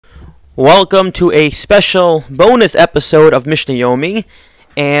Welcome to a special bonus episode of Mishnah Yomi,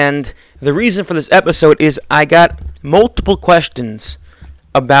 and the reason for this episode is I got multiple questions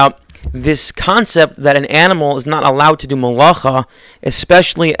about this concept that an animal is not allowed to do malacha,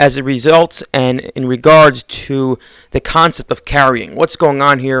 especially as it results and in regards to the concept of carrying. What's going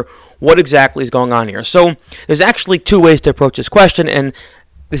on here? What exactly is going on here? So there's actually two ways to approach this question, and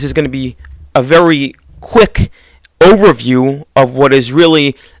this is going to be a very quick overview of what is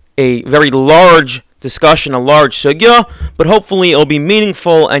really a very large discussion, a large sugya, but hopefully it'll be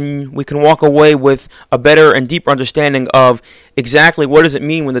meaningful and we can walk away with a better and deeper understanding of exactly what does it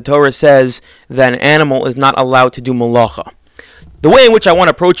mean when the Torah says that an animal is not allowed to do malacha. The way in which I want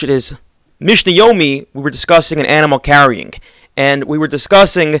to approach it is, Mishnah Yomi, we were discussing an animal carrying, and we were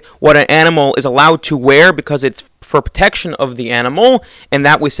discussing what an animal is allowed to wear because it's for protection of the animal, and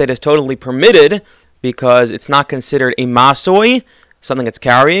that we said is totally permitted because it's not considered a masoi, something it's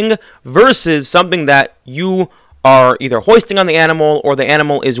carrying, versus something that you are either hoisting on the animal or the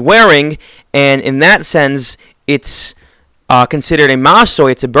animal is wearing, and in that sense, it's considered a maso,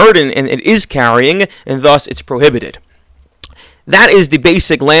 it's a burden, and it is carrying, and thus it's prohibited. That is the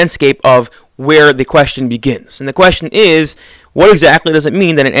basic landscape of where the question begins. And the question is, what exactly does it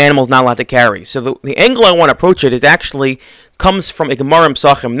mean that an animal is not allowed to carry? So the angle I want to approach it is actually comes from a Gemara in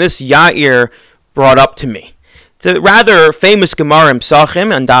Psachim. This Yair brought up to me. It's a rather famous Gemara in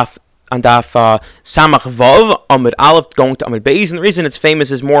Psachim on Daf Samach Vav, Amud Aleph, going to Amud Beis, and the reason it's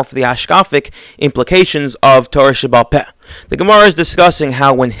famous is more for the hashkafic implications of Torah Sheba'al Peh. The Gemara is discussing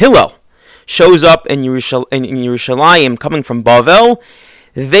how when Hillel shows up in Yerushalayim coming from Bavel,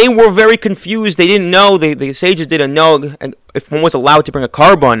 they were very confused. They didn't know, the sages didn't know if one was allowed to bring a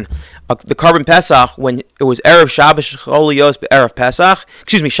carbon Pesach, when it was Erev Shabbos Shechol Yos Erev Pesach,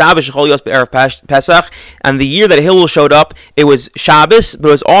 Shabbos Shechol Yos Erev Pesach, and the year that Hillel showed up, it was Shabbos, but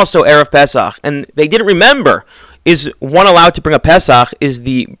it was also Erev Pesach, and they didn't remember, is one allowed to bring a Pesach, is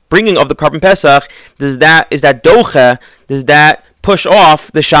the bringing of the carbon Pesach, is that doche, does that push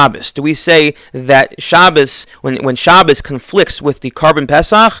off the Shabbos? Do we say that Shabbos, when Shabbos conflicts with the carbon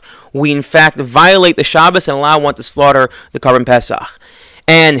Pesach, we in fact violate the Shabbos and allow one to slaughter the carbon Pesach?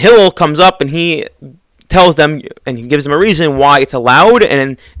 And Hillel comes up and he tells them, and he gives them a reason why it's allowed,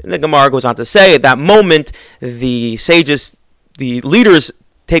 and the Gemara goes on to say, at that moment, the sages, the leaders,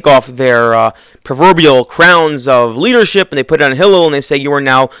 take off their proverbial crowns of leadership, and they put it on Hillel, and they say,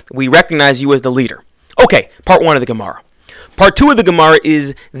 we recognize you as the leader. Okay, part one of the Gemara. Part two of the Gemara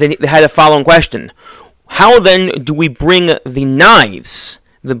is, they had the following question. How then do we bring the knives,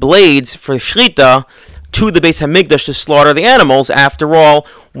 the blades for Shrita, to the Beis HaMikdash to slaughter the animals? After all,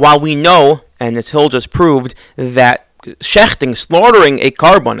 while we know, and as Hill just proved, that shechting, slaughtering a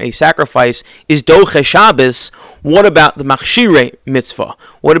carbon, a sacrifice, is doche Shabbos, what about the machshire mitzvah?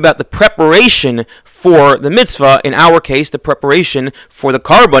 What about the preparation for the mitzvah? In our case, the preparation for the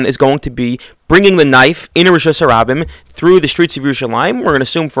carbon is going to be bringing the knife in Rosh Hashanah through the streets of Yerushalayim. We're going to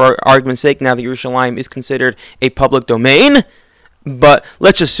assume, for argument's sake, now that Yerushalayim is considered a public domain. But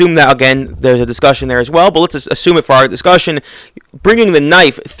let's assume that, again, there's a discussion there as well, but let's assume it for our discussion. Bringing the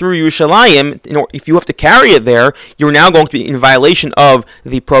knife through Yerushalayim, if you have to carry it there, you're now going to be in violation of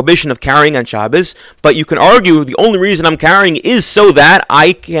the prohibition of carrying on Shabbos. But you can argue the only reason I'm carrying is so that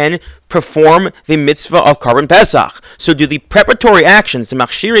I can perform the mitzvah of Karban Pesach. So do the preparatory actions, the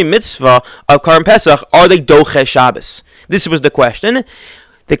machshiri mitzvah of Karban Pesach, are they doche Shabbos? This was the question.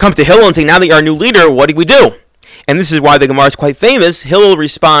 They come to Hillel and say, now that you're our new leader, what do we do? And this is why the Gemara is quite famous. Hillel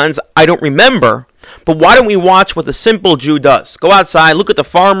responds, I don't remember, but why don't we watch what the simple Jew does? Go outside, look at the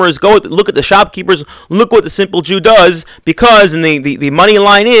farmers, look at the shopkeepers, look what the simple Jew does, because, and the money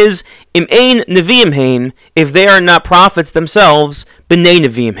line is, Im ein neviim hein, if they are not prophets themselves, b'nei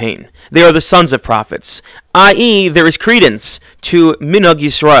neviim hein. They are the sons of prophets, i.e., there is credence to Minhag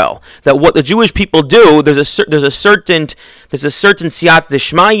Yisrael, that what the Jewish people do, there's a certain siyat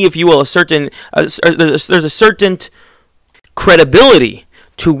d'shmai, if you will, there's a certain credibility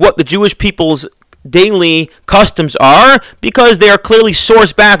to what the Jewish people's daily customs are, because they are clearly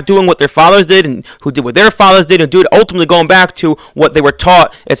sourced back doing what their fathers did and who did what their fathers did and do it, ultimately going back to what they were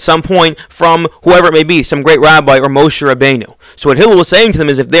taught at some point from whoever it may be, some great rabbi or Moshe Rabbeinu. So what Hillel was saying to them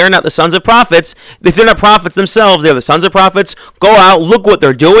is, if they're not the sons of prophets, if they're not prophets themselves, they're the sons of prophets, go out, look what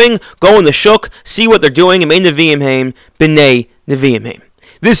they're doing, go in the shuk, see what they're doing, and neviim heim, b'nei neviim heim.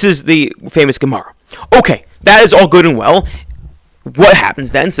 This is the famous Gemara. Okay, that is all good and well. What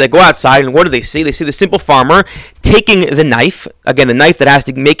happens then? So they go outside, and what do they see? They see the simple farmer taking the knife, again, the knife that has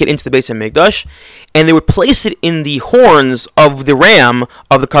to make it into the Beis HaMikdash, and they would place it in the horns of the ram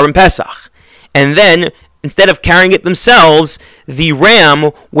of the Karban Pesach. And then instead of carrying it themselves, the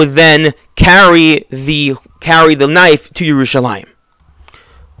ram would then carry the knife to Yerushalayim.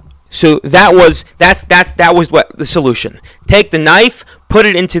 So that was what the solution. Take the knife, put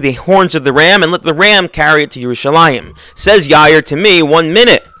it into the horns of the ram, and let the ram carry it to Yerushalayim. Says Yair to me, 1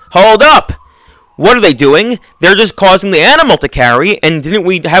 minute. Hold up. What are they doing? They're just causing the animal to carry, and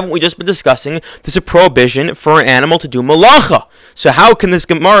haven't we just been discussing there's a prohibition for an animal to do malacha? So how can this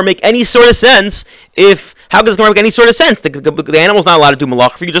Gemara make any sort of sense how can this Gemara make any sort of sense? The animal's not allowed to do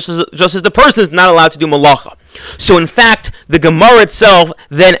malacha for you, just as the person is not allowed to do malacha. So in fact, the Gemara itself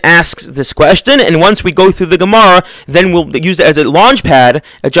then asks this question, and once we go through the Gemara, then we'll use it as a launch pad,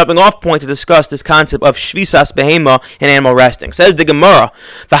 a jumping off point to discuss this concept of shvisas behema and animal resting. Says the Gemara,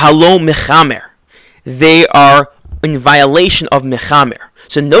 v'halo mechamer. They are in violation of mechamer.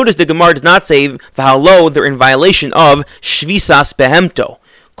 So notice the Gemara does not say v'halo, they're in violation of shvisas behemto,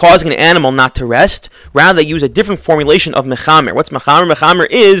 causing an animal not to rest. Rather, they use a different formulation of mechamer. What's mechamer? Mechamer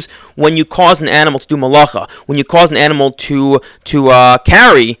is when you cause an animal to do malacha. When you cause an animal to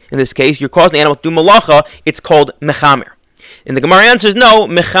carry, in this case, you're causing the animal to do malacha, it's called mechamer. And the Gemara answers, no,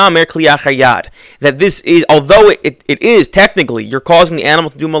 mechamer kliyach hayad. That this is, although it is technically, you're causing the animal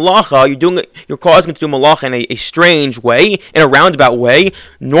to do malacha, you're causing it to do malacha in a strange way, in a roundabout way.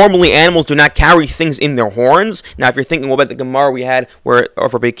 Normally, animals do not carry things in their horns. Now, if you're thinking about the Gemara we had, for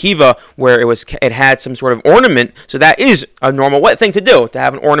Beit Kiva, where it had some sort of ornament, so that is a normal thing to do, to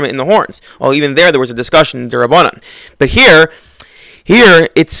have an ornament in the horns. Well, even there was a discussion in Durabanan. But here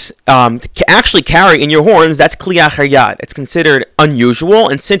it's to actually carry in your horns, that's kliyach hayad. It's considered unusual,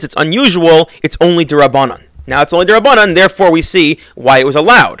 and since it's unusual, it's only derabanan. Now it's only derabanan, therefore we see why it was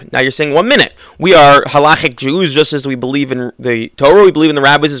allowed. Now you're saying 1 minute. We are halachic Jews, just as we believe in the Torah, we believe in the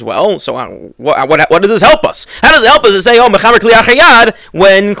rabbis as well. So what does this help us? How does it help us to say, mechamer kliyach hayad,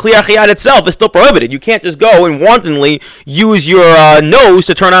 when kliyach hayad itself is still prohibited? You can't just go and wantonly use your nose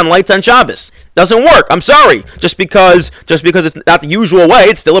to turn on lights on Shabbos. Doesn't work. I'm sorry. Just because it's not the usual way,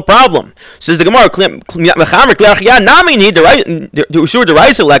 it's still a problem. Says the Gemara, mechamer kliyach hayad nami need to usur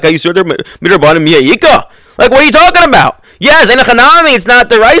deraisa like I usur midrabanan miyayika. Like, what are you talking about? Yes, it's not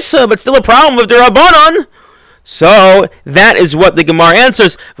deraisa, but still a problem with derabanan. So that is what the Gemara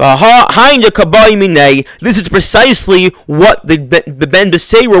answers. This is precisely what the Ben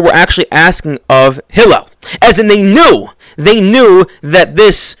Beseira were actually asking of Hillel. As in, they knew that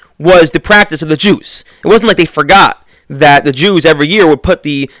this was the practice of the Jews. It wasn't like they forgot that the Jews every year would put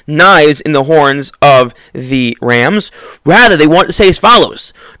the knives in the horns of the rams. Rather, they want to say as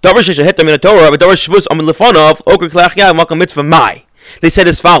follows. They said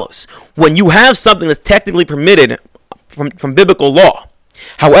as follows. When you have something that's technically permitted from biblical law,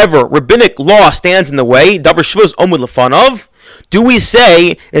 however, rabbinic law stands in the way, do we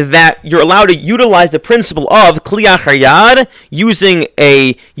say that you're allowed to utilize the principle of kliyach hayad using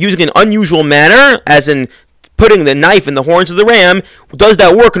an unusual manner, as in putting the knife in the horns of the ram? Does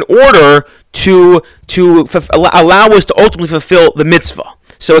that work in order to allow us to ultimately fulfill the mitzvah?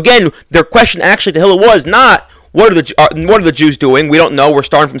 So again, their question actually to Hillel was not, what are the Jews doing? We don't know. We're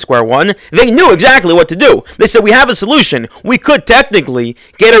starting from square one. They knew exactly what to do. They said, we have a solution. We could technically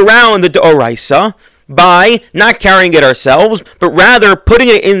get around the D'oraisa by not carrying it ourselves, but rather putting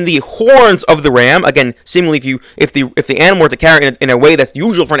it in the horns of the ram. Again, seemingly, if the animal were to carry it in a way that's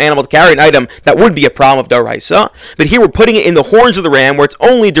usual for an animal to carry an item, that would be a problem of D'oraisa. But here we're putting it in the horns of the ram, where it's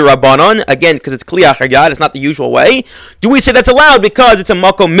only D'Rabbanan, again, because it's kliyach hayad, it's not the usual way. Do we say that's allowed because it's a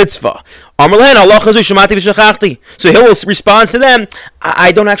makom mitzvah? So Hillel responds to them,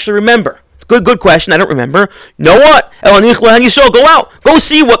 I don't actually remember. Good question. I don't remember. You know what? Go out. Go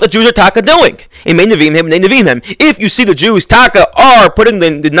see what the Jews are taka doing. If you see the Jews taka are putting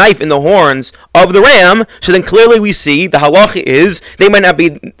the knife in the horns of the ram, so then clearly we see the halacha is they might not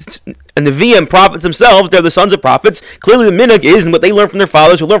be Nevi'im, prophets themselves, they're the sons of prophets. Clearly the minhag is, and what they learn from their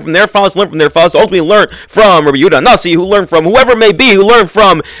fathers, who learn from their fathers, ultimately learn from Rabbi Yehuda Nasi, who learned from whoever it may be, who learned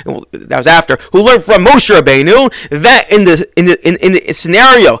from Moshe Rabbeinu. That in the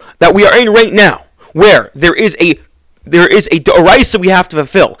scenario that we are in right now, where there is a D'oraisa we have to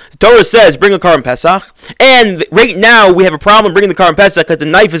fulfill. The Torah says, bring a Karban Pesach, and right now we have a problem bringing the Karban Pesach because the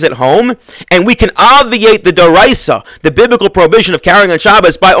knife is at home, and we can obviate the D'oraisa, the biblical prohibition of carrying on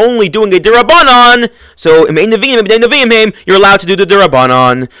Shabbos, by only doing a D'Rabbanan. So, you're allowed to do the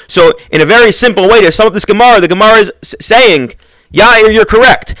D'Rabbanan. So, in a very simple way to sum up this Gemara, the Gemara is saying, Yair, you're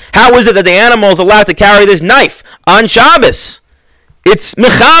correct. How is it that the animal is allowed to carry this knife on Shabbos? It's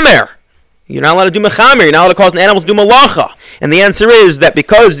mechamer. You're not allowed to do mechamer. You're not allowed to cause an animal to do malacha. And the answer is that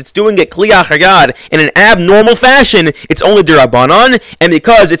because it's doing it kliyach hayad in an abnormal fashion, it's only d'Rabbanan. And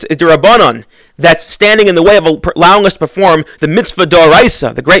because it's d'Rabbanan, that's standing in the way of allowing us to perform the mitzvah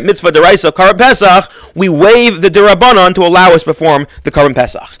d'oraisa, the great mitzvah d'oraisa of Karban Pesach, we waive the d'Rabbanan to allow us to perform the Karban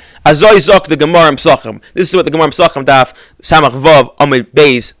Pesach. Azoi zok the Gemara Pesachim. This is what the Gemara Pesachim daf Samach Vav Amid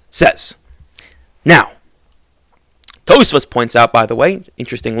Beis says. Now, Tosfos points out, by the way,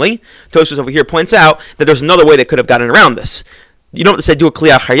 interestingly, Tosfos over here points out that there's another way they could have gotten around this. You don't have to say do a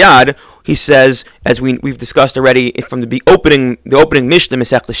kliyah chayad. He says, as we've discussed already from the opening Mishnah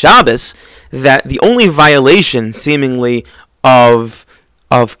Masechta Shabbos, that the only violation seemingly of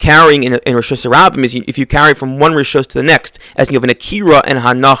carrying in Rishos Harabim is if you carry from one Rishos to the next, as you have an Akira and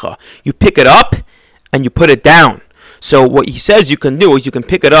Hanacha. You pick it up and you put it down. So what he says you can do is you can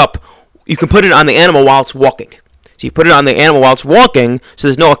pick it up, you can put it on the animal while it's walking. So you put it on the animal while it's walking, so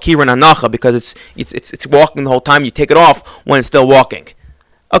there's no Akira and Hanacha because it's walking the whole time. You take it off when it's still walking.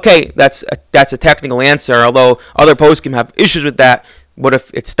 Okay, that's a technical answer, although other poskim have issues with that. What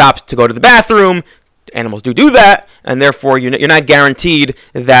if it stops to go to the bathroom? Animals do that, and therefore you're not guaranteed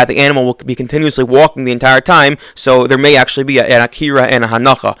that the animal will be continuously walking the entire time, so there may actually be an Akira and a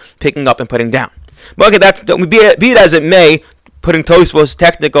Hanacha, picking up and putting down. But okay, be it as it may, putting Tosfos'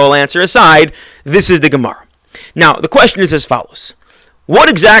 technical answer aside, this is the Gemara. Now, the question is as follows. What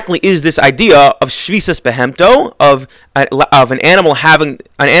exactly is this idea of shvisas behemto, of an animal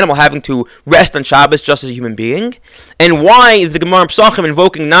having to rest on Shabbos just as a human being, and why is the Gemara Pesachim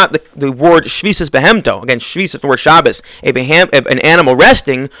invoking not the word shvisas behemto, again shvisas, the word Shabbos, an animal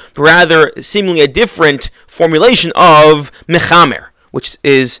resting, but rather seemingly a different formulation of mechamer, which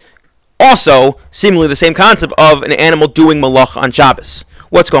is also seemingly the same concept of an animal doing malach on Shabbos.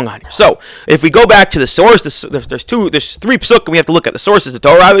 What's going on here? So, if we go back to the source, there's three psukim we have to look at. The source is the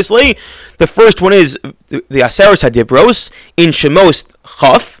Torah, obviously. The first one is the Aseres HaDibros in Shemos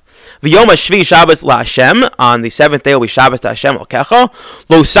Chaf. V'yom hashvi Shabbos la'Hashem. On the seventh day will be Shabbos to Hashem l'kecha.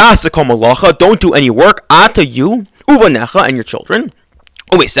 Lo sa'asa kol malacha. Don't do any work. Ata you, uvanecha, and your children.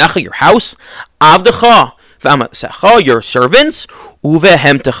 Uvesecha, your house. Avdecha, v'amasecha, your servants.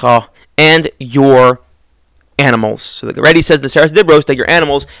 Uvehemtecha, and your animals. So the already says in the Aseres Dibros that your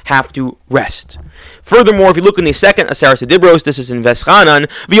animals have to rest. Furthermore, if you look in the second Aseres Dibros, this is in Veschanan,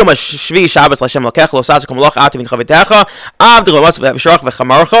 V'yom hashvi Shabbos l'Hashem l'kecha lo sa'asa kol malacha ata v'nchavetecha avdech l'matzv v'sharach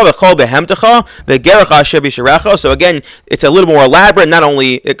v'chamarcha v'chol behemtecha v'gerecha asher b'sharecha. So again, it's a little more elaborate, not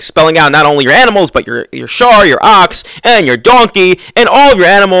only spelling out not only your animals, but your shar, your ox, and your donkey, and all of your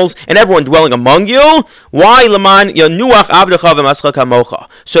animals, and everyone dwelling among you. Why leman yanuach avdecha v'mascha kamocha?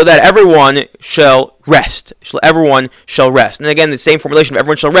 So that everyone shall rest. Everyone shall rest. And again, the same formulation of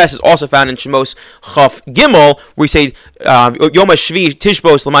everyone shall rest is also found in Shemos Chaf Gimel, where we say Yom HaShvi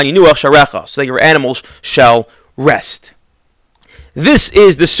Tishbos L'man Yinuach Sharecha, so that your animals shall rest. This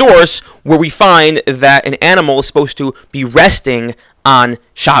is the source where we find that an animal is supposed to be resting on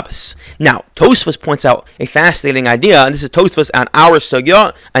Shabbos. Now, Tosfos points out a fascinating idea, and this is Tosfos on our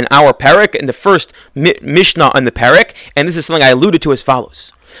sugya, and our parak, in the first Mishnah on the parak, and this is something I alluded to as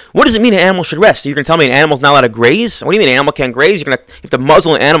follows. What does it mean an animal should rest? So you're going to tell me an animal's not allowed to graze? What do you mean an animal can't graze? You have to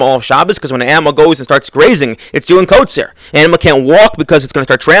muzzle an animal off Shabbos because when an animal goes and starts grazing, it's doing kotzer. An animal can't walk because it's going to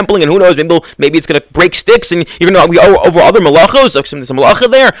start trampling, and who knows, maybe it's going to break sticks, and you're going to go over other malachos, like there's a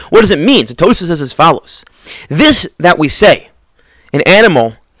malacha there. What does it mean? So Tosfos says as follows. This that we say, an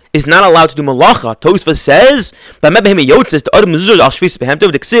animal is not allowed to do malacha. Tosfos says,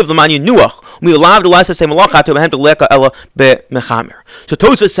 so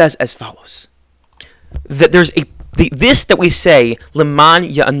Tosfos says as follows, that there's this that we say, leman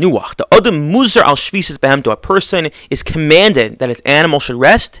ya'anuach, the adam muzar al shvisas behemto, a person is commanded that his animal should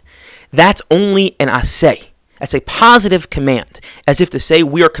rest. That's only an aseh. That's a positive command, as if to say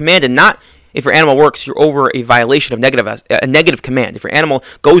we are commanded not. If your animal works, you're over a violation of a negative command. If your animal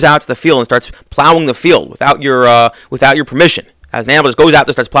goes out to the field and starts plowing the field without your permission, as an animal just goes out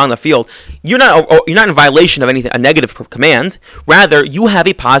and starts plowing the field, you're not in violation of anything, a negative command. Rather, you have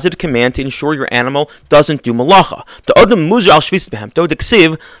a positive command to ensure your animal doesn't do malacha. The adam muzar al shvis behemto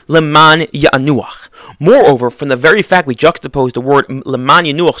deksiv leman ya'anuach. Moreover, from the very fact we juxtapose the word leman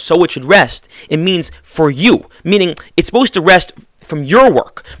yanuach, so it should rest, it means for you, meaning it's supposed to rest from your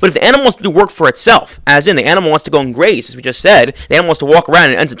work. But if the animal wants to do work for itself, as in the animal wants to go and graze, as we just said, the animal wants to walk around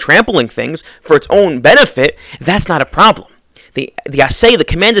and ends up trampling things for its own benefit, that's not a problem. The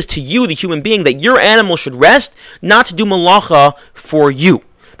command is to you, the human being, that your animal should rest, not to do malacha for you.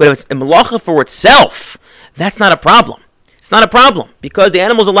 But if it's a malacha for itself, that's not a problem. It's not a problem, because the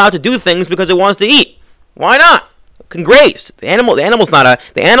animal's allowed to do things because it wants to eat. Why not? can graze. The animal's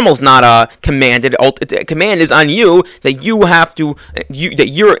not commanded. The command is on you that you have to that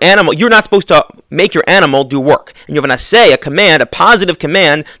your animal. You're not supposed to make your animal do work. And you have a command, a positive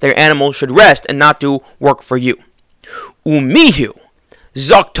command that your animal should rest and not do work for you. Umihu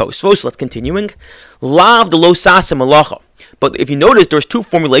zoktos. So let's continuing. Lav de lo sasa malacha. But if you notice, there's two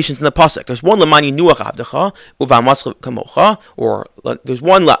formulations in the pasuk. There's one lemani nuach avdecha uvamascha kamocha, or there's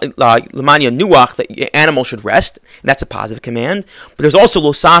one lemani nuach that your animal should rest, and that's a positive command. But there's also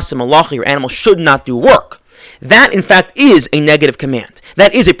lo sasa malacha, your animal should not do work. That, in fact, is a negative command.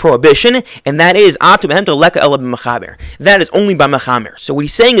 That is a prohibition, and that is atu behemto leka ela b'mechaber. That is only by mechamer. So what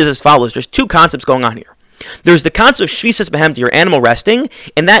he's saying is as follows. There's two concepts going on here. There's the concept of shvisas behemta, your animal resting,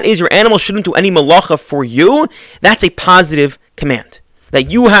 and that is your animal shouldn't do any malacha for you. That's a positive command. That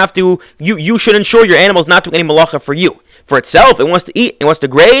you have to, you should ensure your animal is not doing any malacha for you. For itself, it wants to eat, it wants to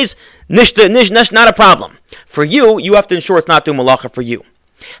graze, nish, not a problem. For you, you have to ensure it's not doing malacha for you.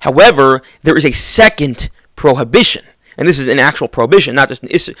 However, there is a second prohibition. And this is an actual prohibition, not just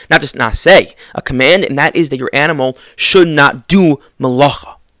naseh, a command, and that is that your animal should not do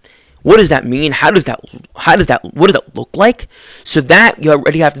malacha. What does that mean? What does that look like? So that you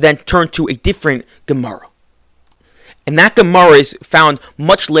already have to then turn to a different Gemara. And that Gemara is found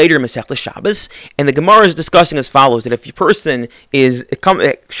much later in Masechta Shabbos, and the Gemara is discussing as follows: that if a person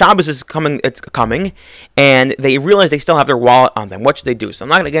Shabbos is coming, and they realize they still have their wallet on them, what should they do? So I'm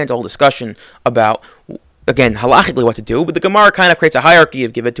not going to get into a whole discussion about, again, halachically what to do, but the Gemara kind of creates a hierarchy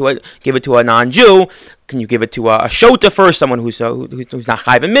of give it to a non-Jew. Can you give it to a shota first, someone who's not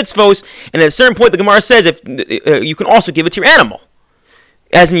chayv in mitzvos? And at a certain point, the Gemara says if you can also give it to your animal,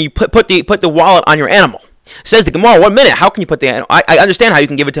 as in you put the wallet on your animal. Says the Gemara, 1 minute, how can you put the animal? I understand how you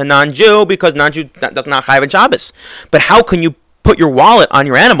can give it to a non-Jew because non-Jew does not chayv in Shabbos, but how can you put your wallet on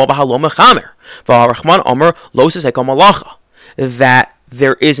your animal? That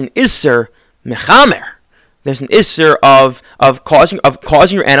there is an isser mechamer. There's an isser of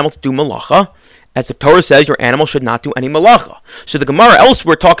causing your animal to do malacha, as the Torah says your animal should not do any malacha. So the Gemara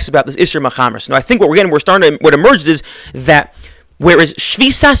elsewhere talks about this isser mechamer. So now I think what emerges is that whereas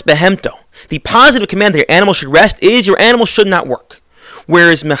shvisas behemto, the positive command that your animal should rest is your animal should not work.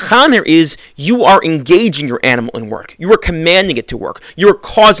 Whereas mechamer is you are engaging your animal in work. You are commanding it to work. You are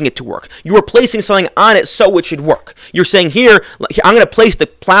causing it to work. You are placing something on it so it should work. You're saying, here, I'm going to place the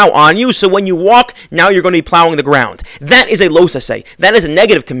plow on you, so when you walk, now you're going to be plowing the ground. That is a losaseh. That is a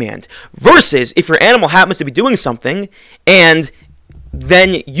negative command. Versus, if your animal happens to be doing something, and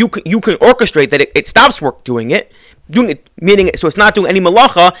then you can orchestrate that it stops doing it, meaning so it's not doing any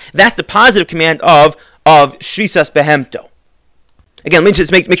malacha, that's the positive command of shvisas behemto. Again, let me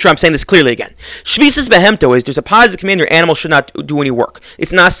just make sure I'm saying this clearly again. Shvisas behemto is there's a positive command your animal should not do any work.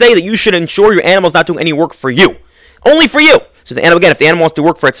 It's not say that you should ensure your animal's not doing any work for you. Only for you. So the animal, again, if the animal wants to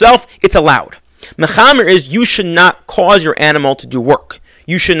work for itself, it's allowed. Mechamer is you should not cause your animal to do work.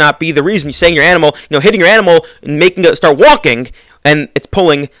 You should not be the reason you're saying your animal, hitting your animal and making it start walking, and it's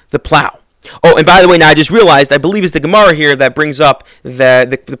pulling the plow. Oh, and by the way, now I just realized, I believe it's the Gemara here that brings up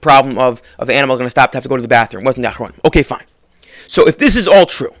the problem of the animal going to have to go to the bathroom. It wasn't the Achronim. Okay, fine. So if this is all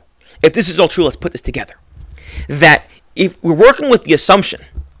true, let's put this together. That if we're working with the assumption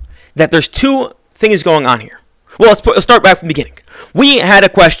that there's two things going on here. Well, let's start back from the beginning. We had a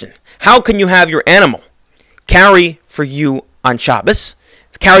question. How can you have your animal carry for you on Shabbos?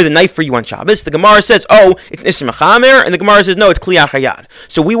 Carry the knife for you on Shabbos? The Gemara says, it's an Isser Mechamer, and the Gemara says, no, it's Kli HaChayad.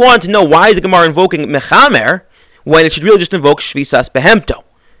 So we wanted to know, why is the Gemara invoking Mechamer when it should really just invoke Shvisas Behemto?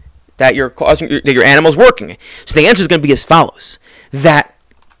 That you're causing that your animal's working. So the answer is going to be as follows: that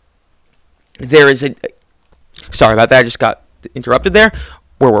there is sorry about that, I just got interrupted there.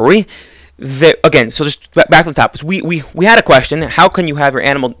 Where were we? Again, so just back to the top. We had a question: how can you have your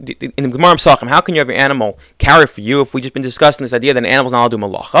animal in the Gemara Psachim? How can you have your animal carry for you? If we just been discussing this idea that an animal's not allowed to do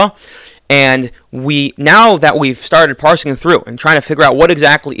malacha, and now that we've started parsing through and trying to figure out what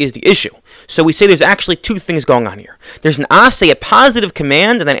exactly is the issue, so we say there's actually two things going on here. There's an aseh, a positive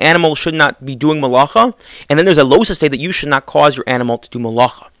command, and an animal should not be doing malacha, and then there's a losaseh that you should not cause your animal to do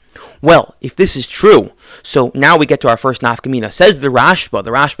malacha. Well, if this is true, so now we get to our first nafkamina. Says the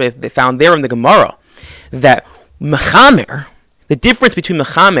Rashba they found there in the Gemara, that mechamer, the difference between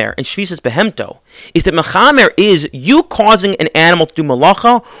mechamer and shvisas behemto, is that mechamer is you causing an animal to do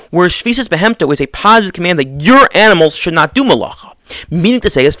malacha, whereas shvisas behemto is a positive command that your animals should not do malacha. Meaning to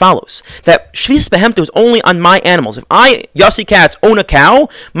say as follows, that shvisas behemto is only on my animals. If I, Yossi Katz, own a cow,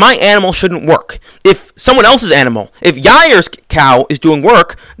 my animal shouldn't work. If someone else's animal, if Yair's cow is doing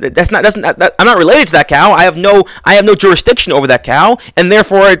work, I'm not related to that cow. I have no jurisdiction over that cow, and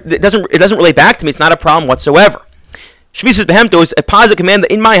therefore it doesn't relate back to me. It's not a problem whatsoever. Shvisas behemto is a positive command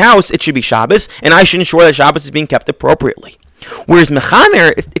that in my house it should be Shabbos, and I should ensure that Shabbos is being kept appropriately. Whereas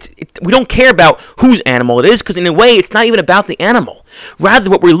mechamer, we don't care about whose animal it is, because in a way it's not even about the animal. Rather,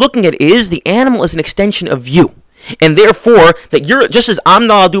 what we're looking at is the animal is an extension of you. And therefore, that you're, just as I'm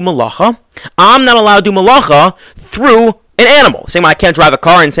not allowed to do malacha, I'm not allowed to do malacha through an animal. Same way I can't drive a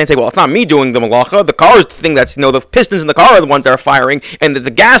car and say, well, it's not me doing the malacha. The car is the thing that's, the pistons in the car are the ones that are firing, and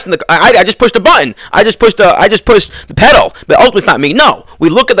the gas in the I just pushed a button. I just pushed the pedal, but ultimately it's not me. No, we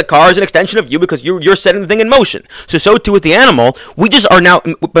look at the car as an extension of you because you're setting the thing in motion. So too with the animal. We just are now,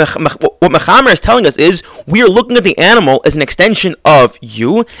 what Mechamer is telling us is we are looking at the animal as an extension of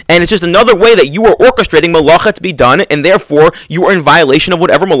you, and it's just another way that you are orchestrating malacha to be done, and therefore you are in violation of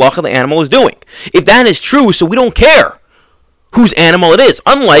whatever malacha the animal is doing. If that is true, so we don't care whose animal it is.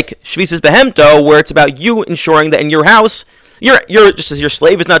 Unlike Shvisas Behemto, where it's about you ensuring that in your house, you're just as your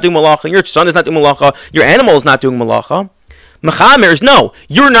slave is not doing malacha, your son is not doing malacha, your animal is not doing malacha. Mechamer is no,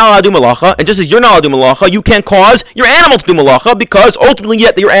 you're not allowed to do malacha, and just as you're not allowed to do malacha, you can't cause your animal to do malacha, because ultimately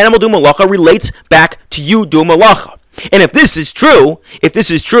yet your animal doing malacha relates back to you doing malacha. And if this is true,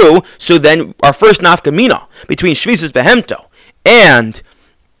 so then our first nafkamina between Shvisas Behemto and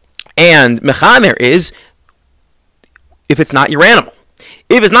Mechamer is if it's not your animal.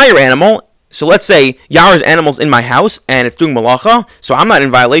 If it's not your animal, so let's say Yar's animal's in my house and it's doing malacha, so I'm not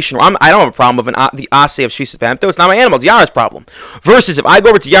in violation, or I don't have a problem with the asay of Shvisas Behemto. It's not my animal, it's Yar's problem. Versus if I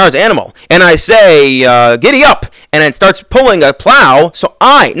go over to Yar's animal and I say, giddy up, and it starts pulling a plow, so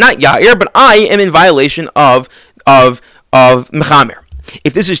not Yair, but I am in violation of Mechamer.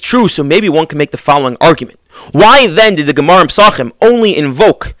 If this is true, so maybe one can make the following argument. Why then did the Gemara Psachim only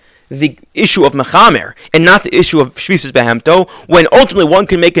invoke the issue of Mechamer and not the issue of Shvisas Behemto, when ultimately one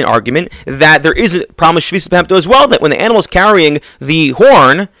can make an argument that there is a problem with Shvisas Behemto as well, that when the animal is carrying the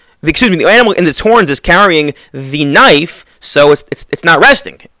horn, the animal in its horns is carrying the knife, so it's not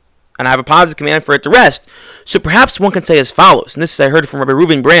resting. And I have a positive command for it to rest. So perhaps one can say as follows, and this I heard from Rabbi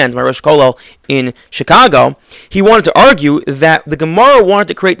Reuven Brand, my Rosh Kollel in Chicago. He wanted to argue that the Gemara wanted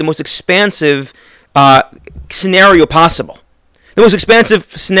to create the most expansive scenario possible. The most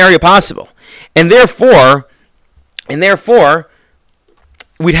expansive scenario possible. And therefore,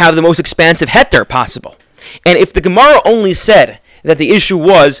 we'd have the most expansive heter possible. And if the Gemara only said that the issue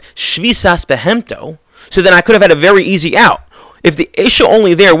was Shvisas Behemto, so then I could have had a very easy out. If the issue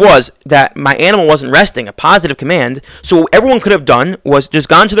only there was that my animal wasn't resting, a positive command, so what everyone could have done was just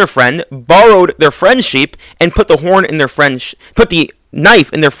gone to their friend, borrowed their friend's sheep, and put the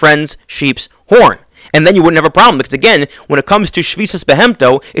knife in their friend's sheep's horn. And then you wouldn't have a problem, because again, when it comes to Shvisas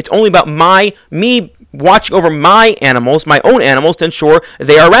Behemto, it's only about me watching over my animals, my own animals, to ensure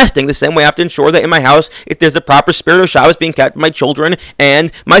they are resting. The same way I have to ensure that in my house, if there's the proper spirit of Shabbos being kept by my children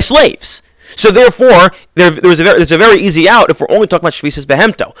and my slaves. So therefore, there's a very easy out if we're only talking about Shvisas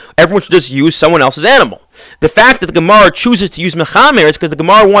Behemto. Everyone should just use someone else's animal. The fact that the Gemara chooses to use Mechamer is because the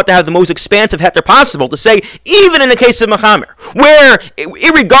Gemara want to have the most expansive heter possible, to say, even in the case of Mechamer, where,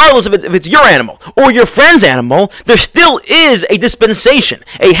 irregardless if it's your animal or your friend's animal, there still is a dispensation,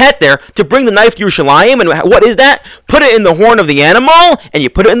 a heter, to bring the knife to Yerushalayim. And what is that? Put it in the horn of the animal, and you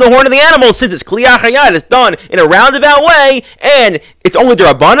put it in the horn of the animal, since it's Kliyah Chayat, it's done in a roundabout way, and it's only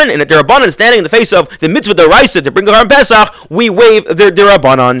Derabanan, and if Derabanan is standing in the face of the mitzvah deraisa to bring the Korban Pesach, we waive their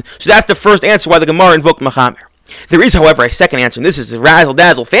Derabanan. So that's the first answer why the Gemara invoked Mechamer. There is, however, a second answer, and this is a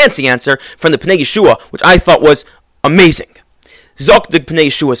razzle-dazzle fancy answer from the Pnei Yeshua, which I thought was amazing. Zok the Pnei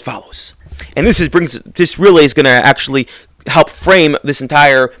Yeshua as follows. And this really is going to actually help frame this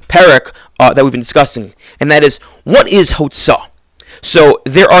entire parak that we've been discussing. And that is, what is Hotzah? So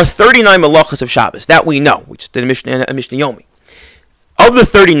there are 39 malachas of Shabbos, that we know, which is the Mishnah Yomi. Of the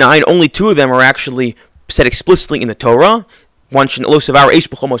 39, only 2 of them are actually said explicitly in the Torah. One should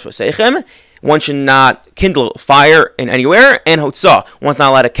not kindle fire in anywhere, and Hotzah, one's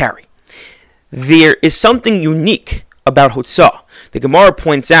not allowed to carry. There is something unique about Hotzah. The Gemara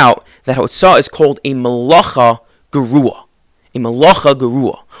points out that Hotzah is called a malacha gerua. A malacha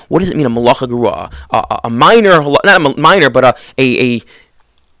gerua. What does it mean, a malacha gerua? A minor, not a minor, but a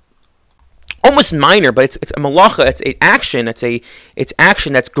almost minor, but it's a malacha. It's an action. It's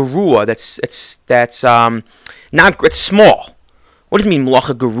action that's gerua. That's not. It's small. What does it mean,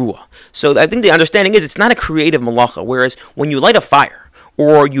 malacha gerua? So I think the understanding is it's not a creative malacha. Whereas when you light a fire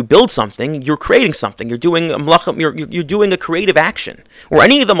or you build something, you're creating something. You're doing a malacha. You're doing a creative action. Or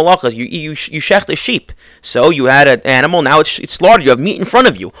any of the malachas, you shecht a sheep. So you had an animal. Now it's slaughtered. You have meat in front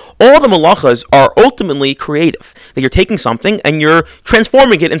of you. All the malachas are ultimately creative. That you're taking something and you're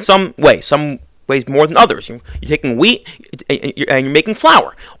transforming it in some way weighs more than others. You're taking wheat and you're making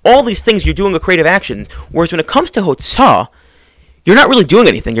flour. All these things, you're doing a creative action. Whereas when it comes to hotzah, you're not really doing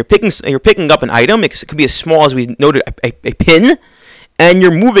anything. You're picking up an item. It could be as small as we noted, a pin, and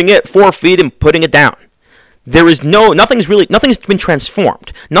you're moving it 4 feet and putting it down. Nothing's been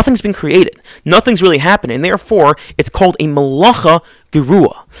transformed. Nothing's been created. Nothing's really happened, and therefore it's called a malacha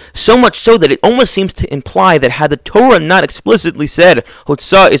gerua. So much so that it almost seems to imply that had the Torah not explicitly said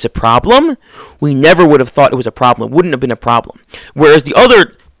hotzah is a problem, we never would have thought it was a problem. It wouldn't have been a problem. Whereas the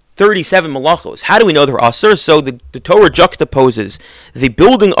other 37 malachos, how do we know they're asur? So the Torah juxtaposes the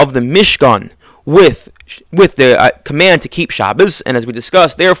building of the Mishkan with the command to keep Shabbos, and as we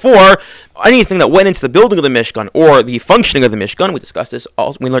discussed, therefore, anything that went into the building of the Mishkan or the functioning of the Mishkan, we discussed this,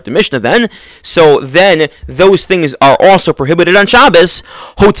 we learned the Mishnah then, so then those things are also prohibited on Shabbos.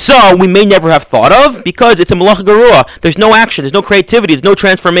 Hotzah, we may never have thought of, because it's a malacha gerua. There's no action, there's no creativity, there's no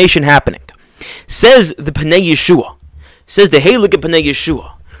transformation happening. Says the Pnei Yeshua, says the Heilige Pnei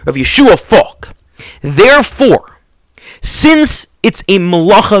Yeshua, of Yeshua Falk, therefore, since it's a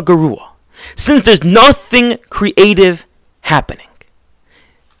malacha gerua, since there's nothing creative happening,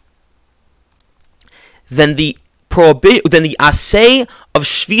 then the asay of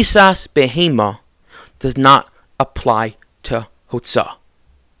shvisas behema does not apply to hotzah.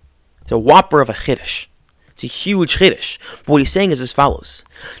 It's a whopper of a chiddush. It's a huge chiddush. But what he's saying is as follows: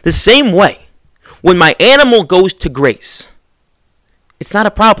 the same way, when my animal goes to graze, it's not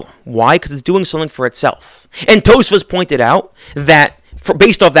a problem. Why? Because it's doing something for itself. And Tosfos pointed out that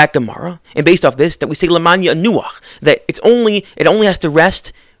based off that Gemara, and based off this, that we say Lamanya Nuach, that it only has to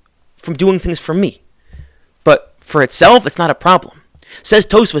rest from doing things for me. But for itself, it's not a problem. Says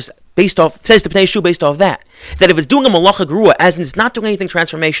Tosfos, says the Pnei Yeshua based off that if it's doing a malacha gerua, as in it's not doing anything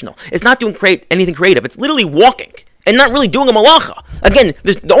transformational, it's not doing anything creative, it's literally walking, and not really doing a malacha. Again,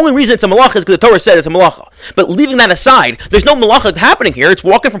 the only reason it's a malacha is because the Torah said it's a malacha. But leaving that aside, there's no malacha happening here. It's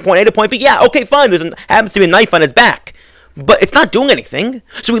walking from point A to point B. Yeah, okay, fine, there happens to be a knife on its back. But it's not doing anything.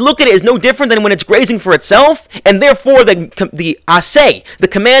 So we look at it as no different than when it's grazing for itself, and therefore the asay, the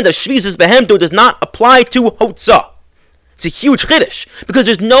command of shvisas behemto, does not apply to hotzah. It's a huge chiddush, because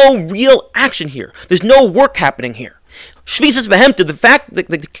there's no real action here. There's no work happening here. Shvisas behemto, the fact that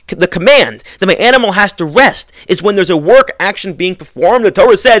the command that my animal has to rest is when there's a work action being performed. The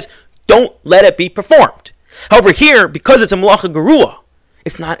Torah says, don't let it be performed. However, here, because it's a malacha gerua,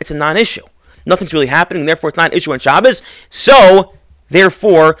 it's a non-issue. Nothing's really happening, therefore it's not an issue on Shabbos. So,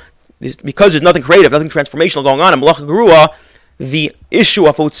 therefore, because there's nothing creative, nothing transformational going on in malacha gerua, the issue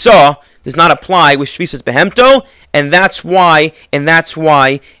of hotzah does not apply with shvisas behemto, and that's why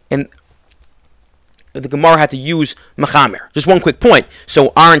the Gemara had to use mechamer. Just one quick point.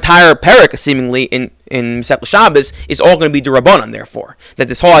 So our entire parak, seemingly in Masechta Shabbos, is all going to be d'Rabbanan. Therefore, that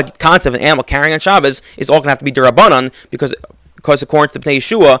this whole concept of an animal carrying on Shabbos is all going to have to be d'Rabbanan, because according to the Pnei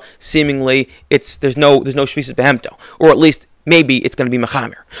Yeshua, seemingly there's no shvisas behemto, or at least maybe it's going to be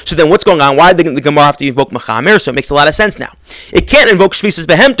mechamer. So then what's going on? Why did the Gemara have to invoke mechamer? So it makes a lot of sense now. It can't invoke shvisas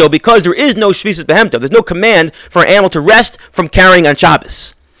behemto because there is no shvisas behemto. There's no command for an animal to rest from carrying on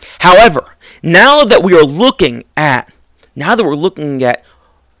Shabbos. However, now that we're looking at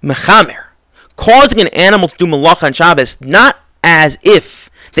mechamer, causing an animal to do malacha on Shabbos, not as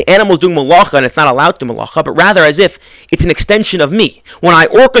if the animal is doing malacha and it's not allowed to do malacha, but rather as if it's an extension of me. When I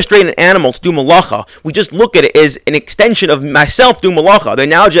orchestrate an animal to do malacha, we just look at it as an extension of myself doing malacha. The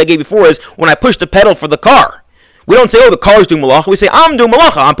analogy I gave before is when I push the pedal for the car. We don't say, oh, the car is doing malacha. We say, I'm doing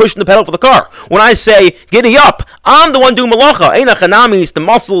malacha. I'm pushing the pedal for the car. When I say, giddy up, I'm the one doing malacha. Eina chanami is the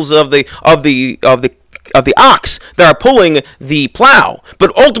muscles of the ox that are pulling the plow.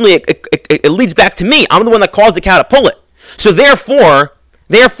 But ultimately, it leads back to me. I'm the one that caused the cow to pull it. So therefore,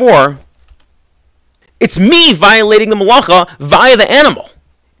 it's me violating the malacha via the animal.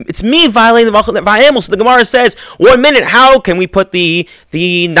 It's me violating the malacha via the animal. So the Gemara says, 1 minute, how can we put the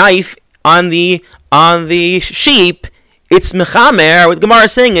knife on the sheep? It's mechamer. What the Gemara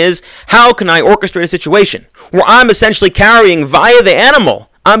is saying is, how can I orchestrate a situation where I'm essentially carrying via the animal?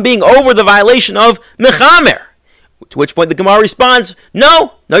 I'm being over the violation of mechamer. To which point the Gemara responds,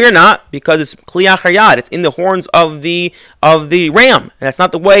 no, you're not, because it's kliyach hayad. It's in the horns of the ram. And that's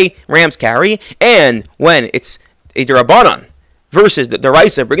not the way rams carry. And when it's a derabanan versus the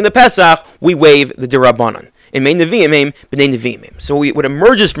deraisa bringing the Pesach, we waive the derabanan. So what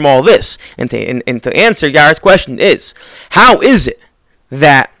emerges from all this, and to answer Yar's question is, how is it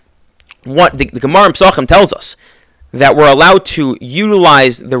that what the Gemara in Pesachim tells us, that we're allowed to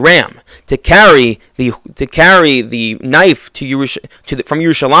utilize the ram to carry the knife from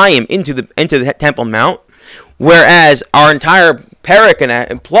Yerushalayim into the Temple Mount, whereas our entire Perek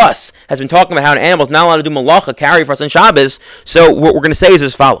and Plus has been talking about how an animal is not allowed to do malacha, carry for us on Shabbos. So what we're going to say is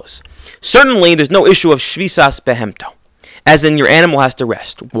as follows. Certainly, there's no issue of shvisas behemto, as in your animal has to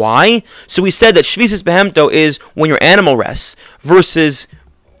rest. Why? So we said that shvisas behemto is when your animal rests, versus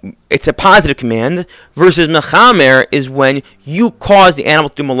it's a positive command, versus mechamer is when you cause the animal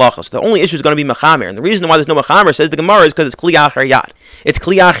to do malacha. So the only issue is going to be mechamer. And the reason why there's no mechamer, says the Gemara, is because it's kli acher yad. It's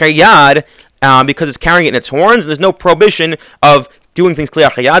kli acher yad because it's carrying it in its horns, and there's no prohibition of doing things kli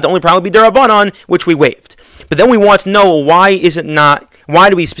acher yad. The only problem would be derabanan, which we waived. But then we want to know, why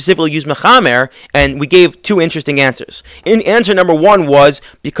do we specifically use mechamer? And we gave two interesting answers. In answer number one was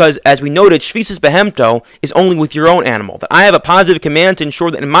because, as we noted, shvisas behemto is only with your own animal. That I have a positive command to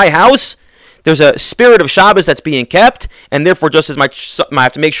ensure that in my house there's a spirit of Shabbos that's being kept, and therefore, just as I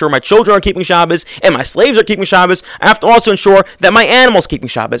have to make sure my children are keeping Shabbos and my slaves are keeping Shabbos, I have to also ensure that my animal's keeping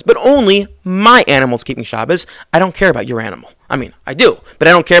Shabbos. But only my animal's keeping Shabbos. I don't care about your animal. I mean, I do, but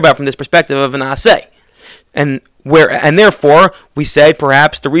I don't care about it from this perspective of an aseh. And therefore, we say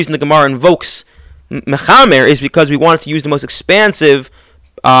perhaps the reason the Gemara invokes mechamer is because we wanted to use the most expansive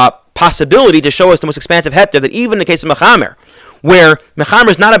possibility to show us the most expansive heter, that even in the case of mechamer, where mechamer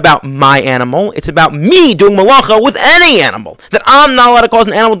is not about my animal, it's about me doing malacha with any animal. That I'm not allowed to cause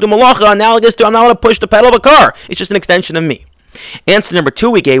an animal to do malacha, analogous to I'm not allowed to push the pedal of a car. It's just an extension of me. Answer number two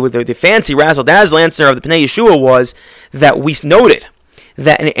we gave with the fancy razzle-dazzle answer of the Pnei Yeshua was that we noted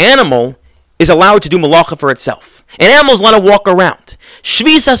that an animal is allowed to do malacha for itself. An animal is allowed to walk around.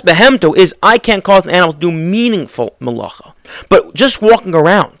 Shvisas behemto is I can't cause an animal to do meaningful malacha. But just walking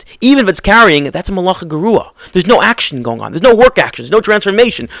around, even if it's carrying, that's a malacha gerua. There's no action going on. There's no work action. There's no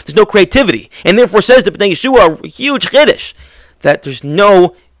transformation. There's no creativity. And therefore says the Pnei Yeshua, a huge chiddush, that there's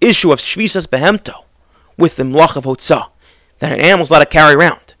no issue of shvisas behemto with the malacha of hotzah, that an animal is allowed to carry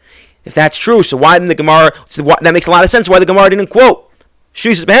around. If that's true, so why didn't the Gemara, that makes a lot of sense why the Gemara didn't quote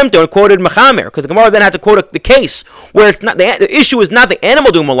shvisas behemto and quoted mechamer, because the Gemara then had to quote the case where it's not the issue is not the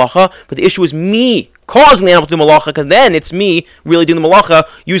animal doing malacha, but the issue is me causing the animal to do malacha, because then it's me really doing the malacha,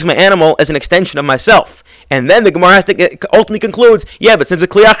 using my animal as an extension of myself. And then the Gemara ultimately concludes, yeah, but since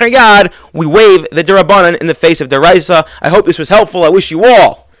it's kli acher yad, we waive the derabanan in the face of deraisa. I hope this was helpful. I wish you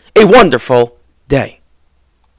all a wonderful day.